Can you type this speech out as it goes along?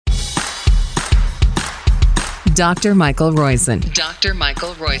Dr. Michael Roizen. Dr.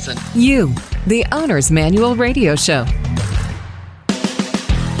 Michael Roizen. You, the Owner's Manual Radio Show.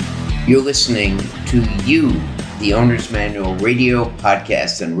 You're listening to You, the Owner's Manual Radio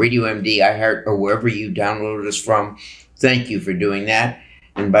Podcast on Radio MD, iHeart, or wherever you download us from. Thank you for doing that.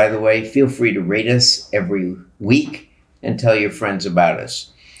 And by the way, feel free to rate us every week and tell your friends about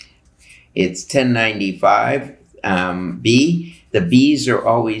us. It's 1095 B. The B's are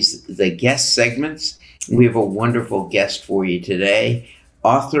always the guest segments. We have a wonderful guest for you today,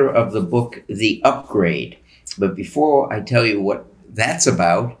 author of the book, The Upgrade. But before I tell you what that's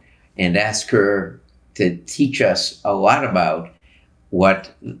about and ask her to teach us a lot about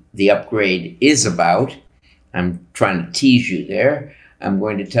what The Upgrade is about, I'm trying to tease you there. I'm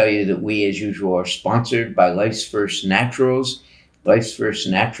going to tell you that we, as usual, are sponsored by Life's First Naturals,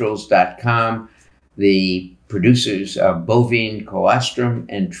 lifesfirstnaturals.com, the producers of bovine colostrum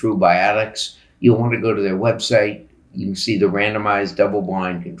and True Biotics. You'll want to go to their website. You can see the randomized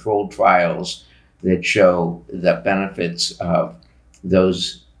double-blind controlled trials that show the benefits of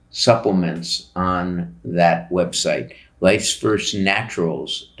those supplements on that website,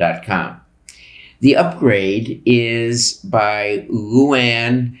 lifesfirstnaturals.com. The Upgrade is by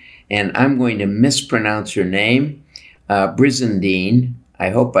Louann, and I'm going to mispronounce her name, Brizendine.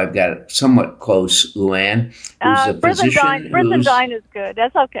 I hope I've got it somewhat close, Louann, who's a physician. Brizendine is good.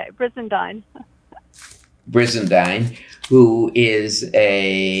 That's okay. Brizendine, who is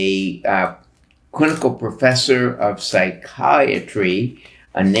a clinical professor of psychiatry,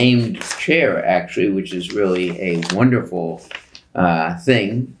 a named chair, actually, which is really a wonderful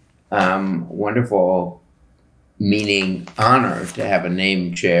thing. Wonderful meaning honor to have a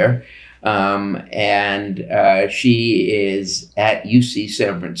named chair. And she is at UC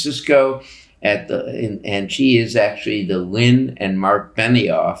San Francisco and she is actually the Lynn and Mark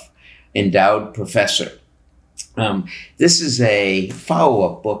Benioff Endowed Professor. This is a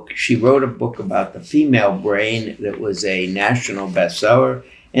follow-up book. She wrote a book about the female brain that was a national bestseller,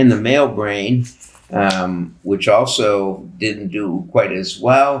 and the male brain, which also didn't do quite as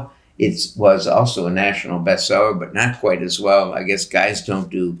well. It was also a national bestseller, but not quite as well. I guess guys don't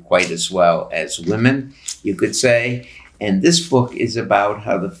do quite as well as women, you could say. And this book is about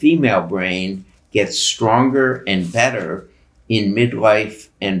how the female brain gets stronger and better in midlife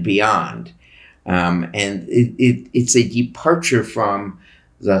and beyond. And it's a departure from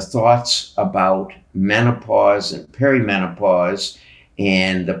the thoughts about menopause and perimenopause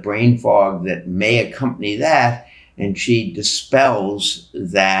and the brain fog that may accompany that. And she dispels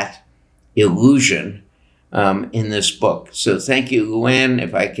that illusion in this book. So thank you, Louann.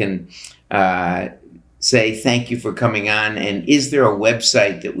 If I can say thank you for coming on. And is there a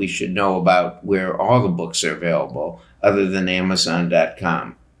website that we should know about where all the books are available other than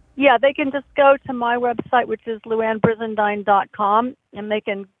Amazon.com? Yeah, they can just go to my website, which is louannbrizendine.com, and they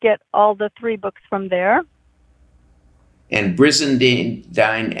can get all the 3 books from there. And Brizendine,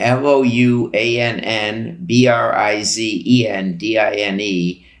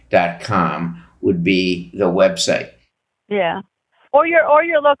 LouannBrizendine.com would be the website. Yeah, or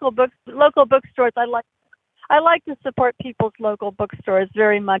your local bookstores. I like to support people's local bookstores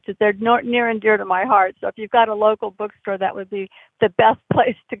very much. They're near and dear to my heart. So if you've got a local bookstore, that would be the best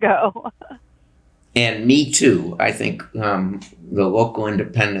place to go. And me too. I think the local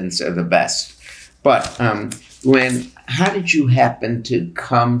independents are the best. But how did you happen to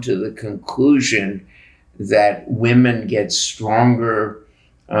come to the conclusion that women get stronger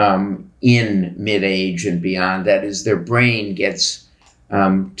in mid-age and beyond? That is, their brain gets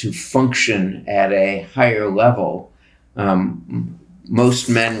to function at a higher level? Most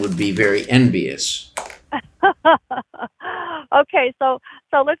men would be very envious. Okay, so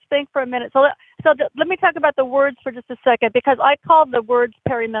let's think for a minute. So let me talk about the words for just a second, because I call the words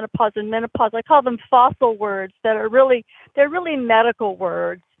perimenopause and menopause, I call them fossil words that are really medical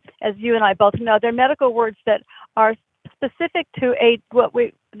words, as you and I both know. They're medical words that are specific to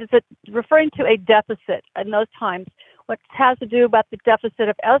referring to a deficit in those times, what has to do about the deficit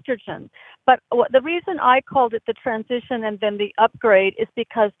of estrogen. But the reason I called it the transition and then the upgrade is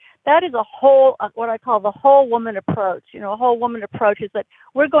because that is a whole, what I call the whole woman approach. A whole woman approach is that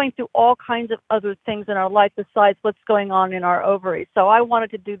we're going through all kinds of other things in our life besides what's going on in our ovaries. So I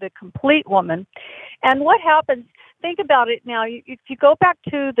wanted to do the complete woman. And what happens, think about it now, if you go back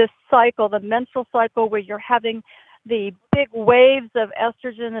to the cycle, the menstrual cycle, where you're having the big waves of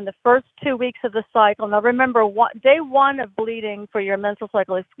estrogen in the first 2 weeks of the cycle. Now remember, day 1 of bleeding for your menstrual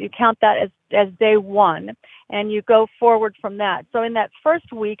cycle, if you count that as day 1, and you go forward from that. So in that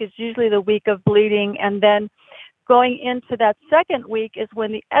first week is usually the week of bleeding, and then going into that second week is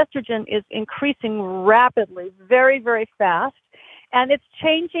when the estrogen is increasing rapidly, very, very fast. And it's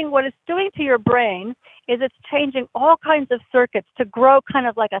changing, what it's doing to your brain is it's changing all kinds of circuits to grow kind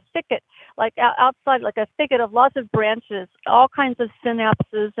of like a thicket, like outside, like a thicket of lots of branches. All kinds of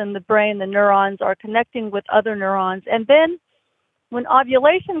synapses in the brain, the neurons are connecting with other neurons. And then when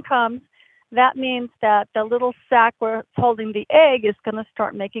ovulation comes, that means that the little sac where it's holding the egg is going to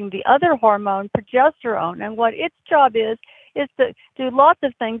start making the other hormone, progesterone. And what its job is to do lots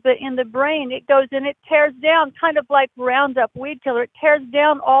of things. But in the brain, it goes in, it tears down, kind of like Roundup weed killer. It tears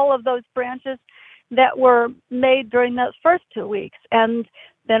down all of those branches that were made during those first 2 weeks. And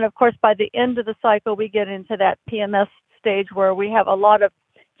then, of course, by the end of the cycle, we get into that PMS stage where we have a lot of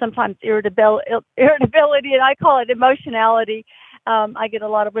sometimes irritability, and I call it emotionality. I get a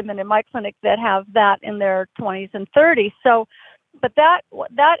lot of women in my clinic that have that in their 20s and 30s. So, but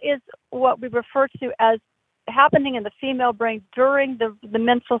that is what we refer to as happening in the female brain during the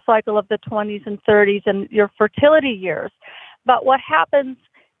menstrual cycle of the 20s and 30s and your fertility years. But what happens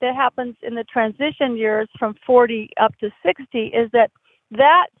in the transition years from 40 up to 60 is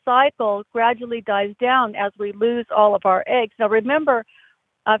that cycle gradually dies down as we lose all of our eggs. Now remember,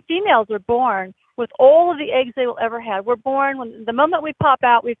 females are born with all of the eggs they will ever have. We're born, when the moment we pop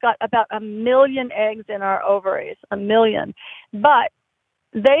out, we've got about 1 million eggs in our ovaries, 1 million. But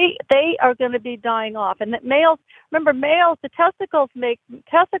they are going to be dying off. And that males, the testicles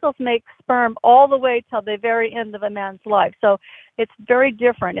make sperm all the way till the very end of a man's life. So it's very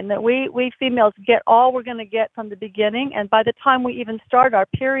different in that we females get all we're going to get from the beginning. And by the time we even start our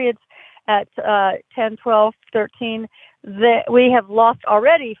periods at 10, 12, 13, we have lost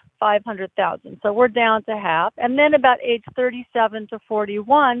already 500,000. So we're down to half. And then about age 37 to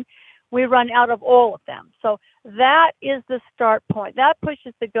 41, we run out of all of them. So that is the start point. That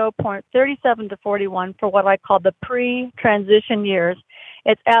pushes the go point, 37 to 41, for what I call the pre-transition years.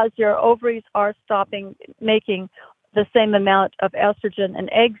 It's as your ovaries are stopping making the same amount of estrogen and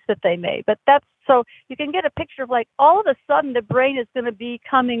eggs that they made. But that's, so you can get a picture of like all of a sudden the brain is going to be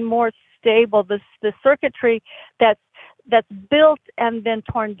becoming more stable. The circuitry that's built and then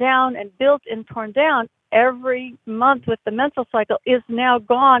torn down and built and torn down every month with the menstrual cycle is now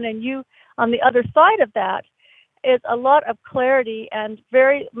gone. And you, on the other side of that, is a lot of clarity and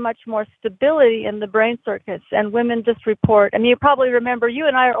very much more stability in the brain circuits. And women just report, I mean, you probably remember, you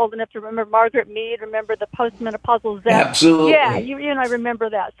and I are old enough to remember Margaret Mead, remember the postmenopausal zest. Absolutely. Yeah, you and I remember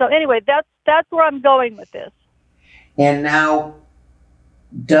that. So anyway, that's where I'm going with this. And now,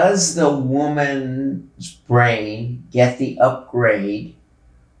 does the woman's brain get the upgrade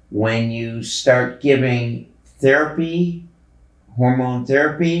when you start giving therapy, hormone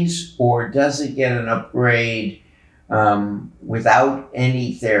therapies, or does it get an upgrade without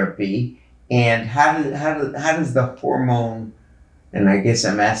any therapy? And how does the hormone, and I guess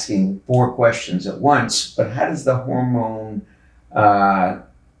I'm asking 4 questions at once, but how does the hormone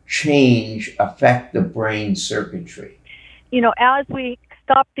change affect the brain circuitry? You know, as we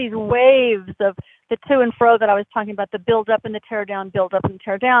stop these waves of the to and fro that I was talking about, the build up and the tear down, build up and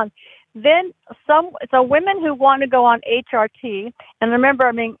tear down, then so women who want to go on HRT, and remember,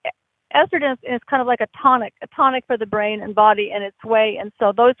 I mean, estrogen is kind of like a tonic for the brain and body in its way. And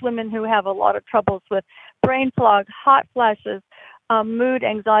so those women who have a lot of troubles with brain fog, hot flashes, mood,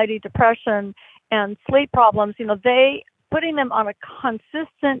 anxiety, depression, and sleep problems, you know, putting them on a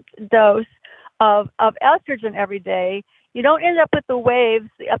consistent dose of estrogen every day, you don't end up with the waves,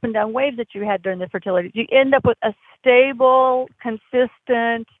 the up and down waves that you had during the fertility. You end up with a stable,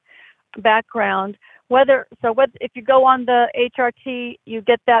 consistent background. If you go on the HRT, you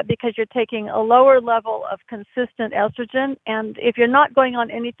get that because you're taking a lower level of consistent estrogen. And if you're not going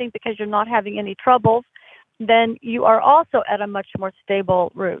on anything because you're not having any troubles, then you are also at a much more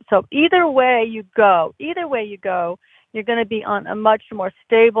stable route. So either way you go, you're going to be on a much more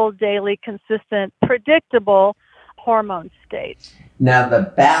stable, daily, consistent, predictable hormone state. Now,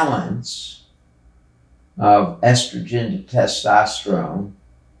 the balance of estrogen to testosterone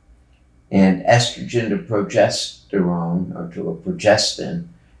and estrogen to progesterone, or to a progestin,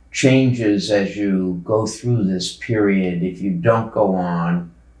 changes as you go through this period if you don't go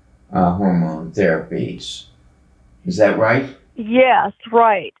on hormone therapies. Is that right? Yes,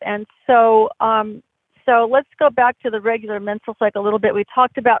 right. And so let's go back to the regular menstrual cycle a little bit. We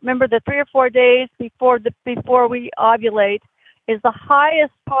talked about, remember, the 3 or 4 days before we ovulate is the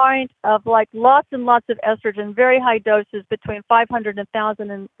highest point of like lots and lots of estrogen, very high doses, between 500 and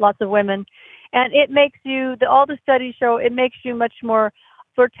 1,000 in lots of women. And it makes you, all the studies show, it makes you much more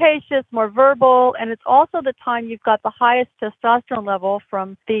flirtatious, more verbal, and it's also the time you've got the highest testosterone level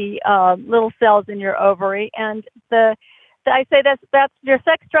from the little cells in your ovary. And I say that's your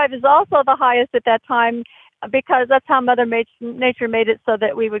sex drive is also the highest at that time, because that's how Mother Nature made it, so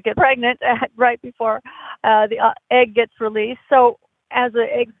that we would get pregnant right before the egg gets released. So as the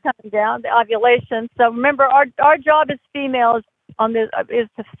egg's coming down, the ovulation. So remember, our job as females on this is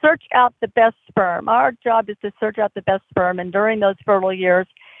to search out the best sperm. Our job is to search out the best sperm, and during those fertile years,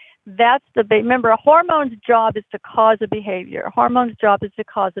 that's the big. Remember, a hormone's job is to cause a behavior. A hormone's job is to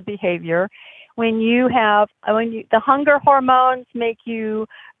cause a behavior. The hunger hormones make you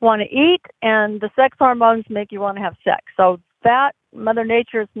want to eat, and the sex hormones make you want to have sex. So that Mother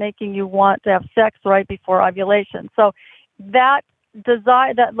Nature is making you want to have sex right before ovulation. So that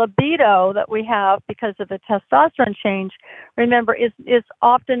desire, that libido that we have because of the testosterone change, remember, is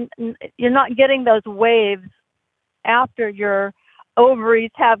often, you're not getting those waves after your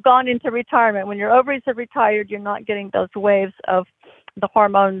ovaries have gone into retirement. When your ovaries have retired, you're not getting those waves of the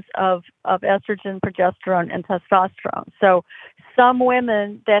hormones of estrogen, progesterone, and testosterone. So some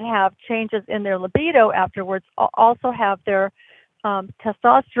women that have changes in their libido afterwards also have their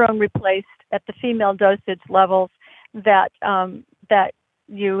testosterone replaced at the female dosage levels that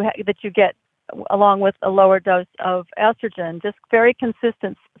you get along with a lower dose of estrogen, just very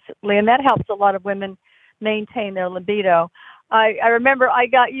consistently, and that helps a lot of women maintain their libido. I remember I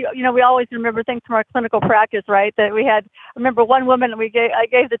got we always remember things from our clinical practice, right? That we had. I remember one woman I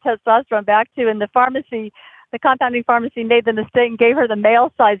gave the testosterone back to, and the compounding pharmacy made the mistake and gave her the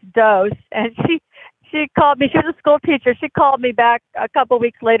male-sized dose, and she called me. She was a school teacher. She called me back a couple of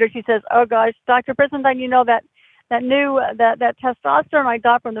weeks later. She says, "Oh gosh, Dr. Brisendine, that new testosterone I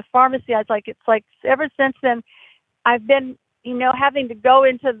got from the pharmacy. It's like ever since then, I've been having to go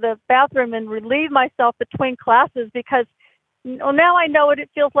into the bathroom and relieve myself between classes because now I know what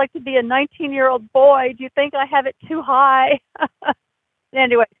it feels like to be a 19-year-old boy. Do you think I have it too high?"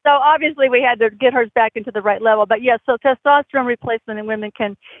 Anyway, so obviously we had to get hers back into the right level. But yes, so testosterone replacement in women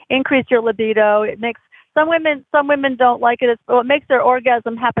can increase your libido. It makes some women don't like it. It makes their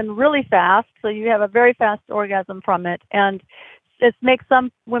orgasm happen really fast, so you have a very fast orgasm from it, and it makes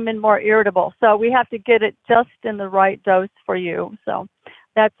some women more irritable. So we have to get it just in the right dose for you. So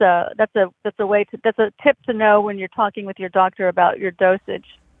that's a tip to know when you're talking with your doctor about your dosage.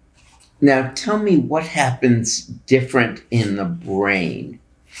 Now, tell me what happens different in the brain.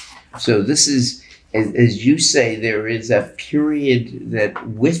 So this is, as you say, there is a period that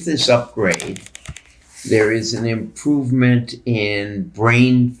with this upgrade, there is an improvement in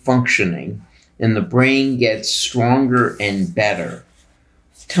brain functioning, and the brain gets stronger and better.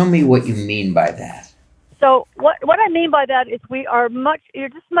 Tell me what you mean by that. So what I mean by that is you're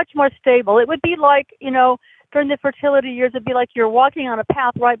just much more stable. It would be like, during the fertility years, it'd be like you're walking on a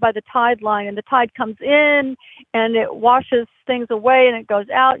path right by the tide line, and the tide comes in and it washes things away and it goes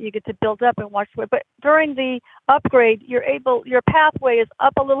out. You get to build up and wash away. But during the upgrade, your pathway is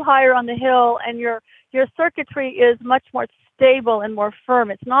up a little higher on the hill, and your circuitry is much more stable and more firm.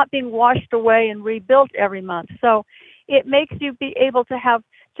 It's not being washed away and rebuilt every month. So it makes you be able to have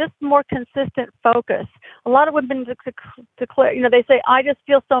just more consistent focus. A lot of women declare, they say, "I just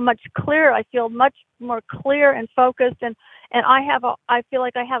feel so much clearer. I feel much more clear and focused, and I feel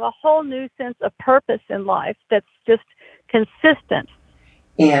like I have a whole new sense of purpose in life that's just consistent."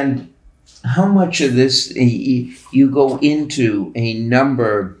 And how much of this, you go into a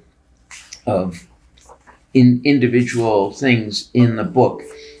number of individual things in the book,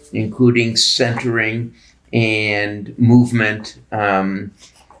 including centering and movement,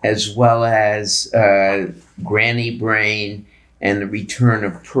 as well as granny brain and the return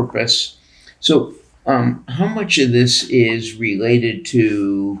of purpose. So how much of this is related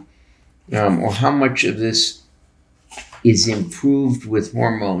to, or how much of this is improved with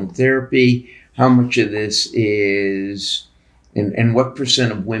hormone therapy? How much of this is, and what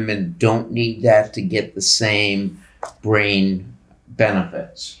percent of women don't need that to get the same brain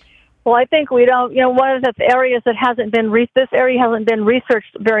benefits? Well, I think we don't, one of the areas that this area hasn't been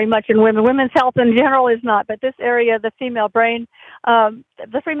researched very much in women. Women's health in general is not, but this area, the female brain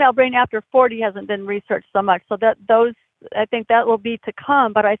after 40 hasn't been researched so much. So I think that will be to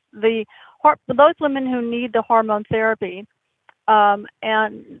come. But those women who need the hormone therapy,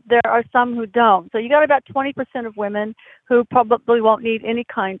 and there are some who don't. So you got about 20% of women who probably won't need any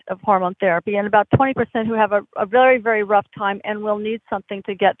kind of hormone therapy, and about 20% who have a very, very rough time and will need something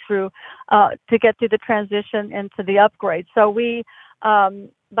to get through the transition into the upgrade. So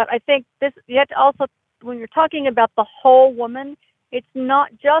but I think you have to also, when you're talking about the whole woman, it's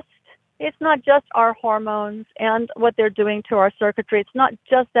not just it's not just our hormones and what they're doing to our circuitry. It's not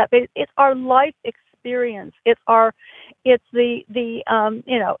just that, but it's our life experience. It's the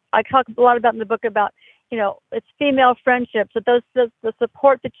I talk a lot about in the book about, it's female friendships, that the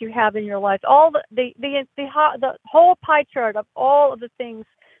support that you have in your life, all the whole pie chart of all of the things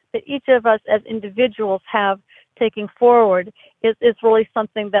that each of us as individuals have taking forward is really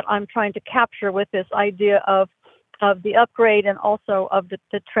something that I'm trying to capture with this idea of the upgrade and also of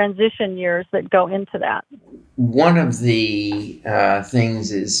the transition years that go into that. One of the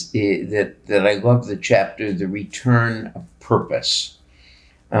things is that I love the chapter, The Return of Purpose.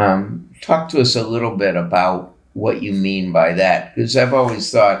 Talk to us a little bit about what you mean by that, because I've always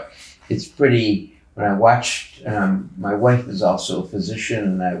thought it's pretty, when I watched, my wife is also a physician,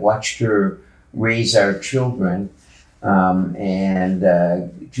 and I watched her raise our children, and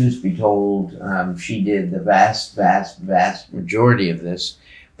truth be told, she did the vast majority of this,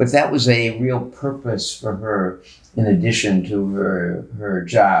 but that was a real purpose for her in addition to her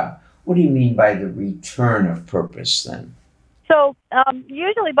job. What do you mean by the return of purpose then? So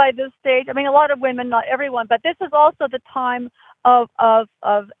usually by this stage, I mean, a lot of women, not everyone, but this is also the time of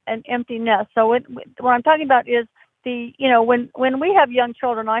an empty nest. So what I'm talking about is when we have young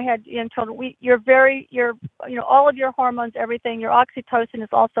children, I had young children, all of your hormones, everything, your oxytocin is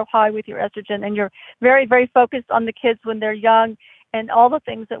also high with your estrogen, and you're very, very focused on the kids when they're young and all the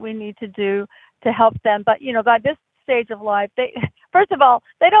things that we need to do to help them. But, by this stage of life, first of all,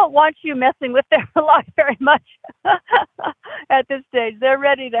 they don't want you messing with their life very much at this stage. They're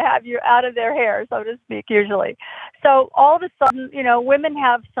ready to have you out of their hair, so to speak, usually. So all of a sudden, women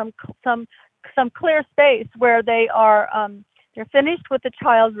have some clear space where they're finished with the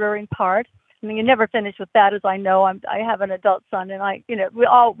child rearing part. I mean, you never finish with that, as I know. I have an adult son, and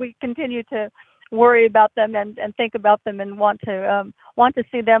we continue to worry about them and think about them and want to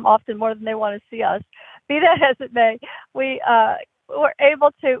see them often more than they want to see us. Be that as it may, we're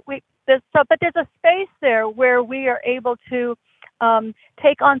able to. But there's a space there where we are able to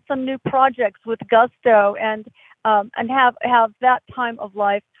take on some new projects with gusto and have that time of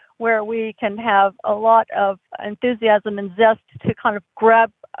life where we can have a lot of enthusiasm and zest to kind of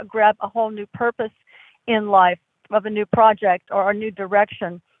grab a whole new purpose in life of a new project or a new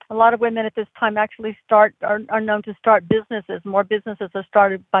direction. A lot of women at this time actually are known to start businesses. More businesses are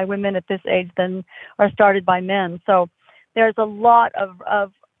started by women at this age than are started by men. So there's a lot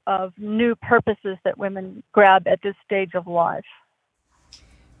of new purposes that women grab at this stage of life.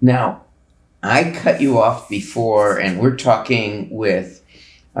 Now, I cut you off before, and we're talking with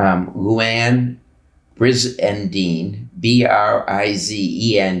Louann Brizendine, Brizendine.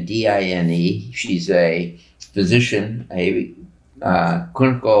 She's a physician, a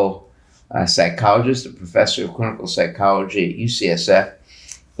clinical psychologist, a professor of clinical psychology at UCSF,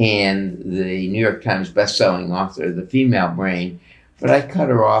 and the New York Times bestselling author of The Female Brain. But I cut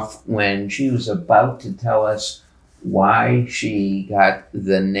her off when she was about to tell us why she got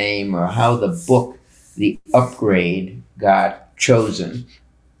the name, or how the book, The Upgrade, got chosen.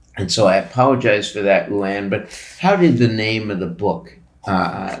 And so I apologize for that, Louann, but how did the name of the book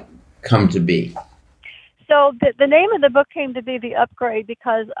come to be? So the name of the book came to be The Upgrade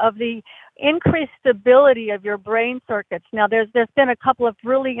because of the increased stability of your brain circuits. Now, there's been a couple of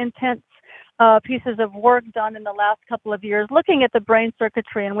really intense pieces of work done in the last couple of years looking at the brain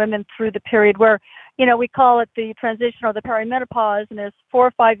circuitry in women through the period where, we call it the transition or the perimenopause, and there's 4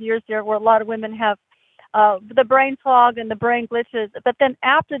 or 5 years there where a lot of women have the brain fog and the brain glitches. But then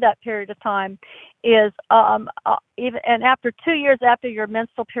after that period of time is and after 2 years after your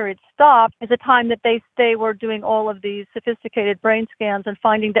menstrual period stopped is a time that they were doing all of these sophisticated brain scans and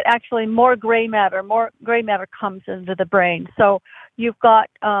finding that actually more gray matter comes into the brain. So you've got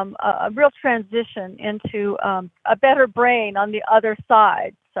a real transition into a better brain on the other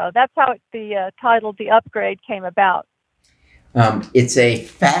side. So that's how the title The Upgrade came about. From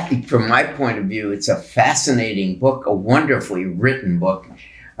my point of view, it's a fascinating book, a wonderfully written book,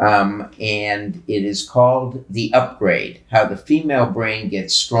 and it is called The Upgrade: How the Female Brain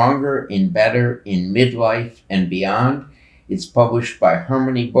Gets Stronger and Better in Midlife and Beyond. It's published by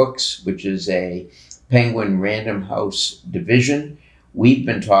Harmony Books, which is a Penguin Random House division. We've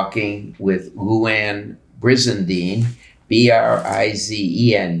been talking with Louann Brizendine, Brizendine.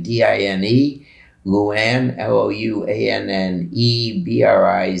 Louann, LOUANNE,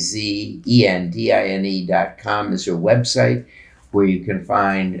 is her website, where you can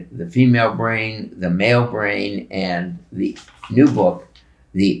find The Female Brain, The Male Brain, and the new book,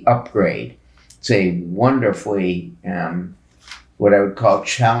 The Upgrade. It's a wonderfully, what I would call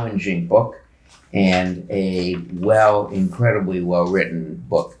challenging book, and a incredibly well-written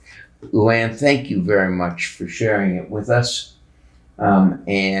book. Luann, thank you very much for sharing it with us.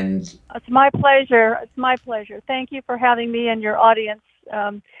 And It's my pleasure. It's my pleasure. Thank you for having me and your audience.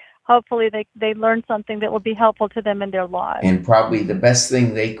 Hopefully they learn something that will be helpful to them in their lives. and probably the best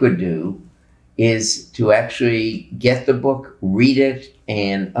thing they could do is to actually get the book, read it,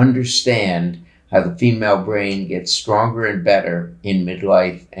 and understand how the female brain gets stronger and better in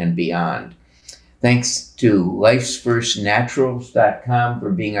midlife and beyond. Thanks to lifesfirstnaturals.com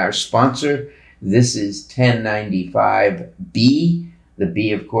for being our sponsor. This is 1095B. The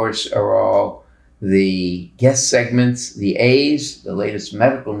B, of course, are all the guest segments, the A's, the latest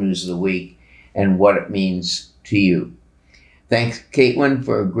medical news of the week, and what it means to you. Thanks, Caitlin,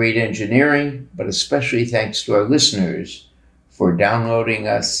 for great engineering, but especially thanks to our listeners for downloading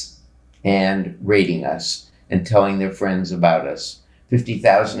us and rating us and telling their friends about us.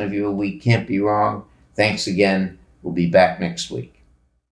 50,000 of you a week can't be wrong. Thanks again. We'll be back next week.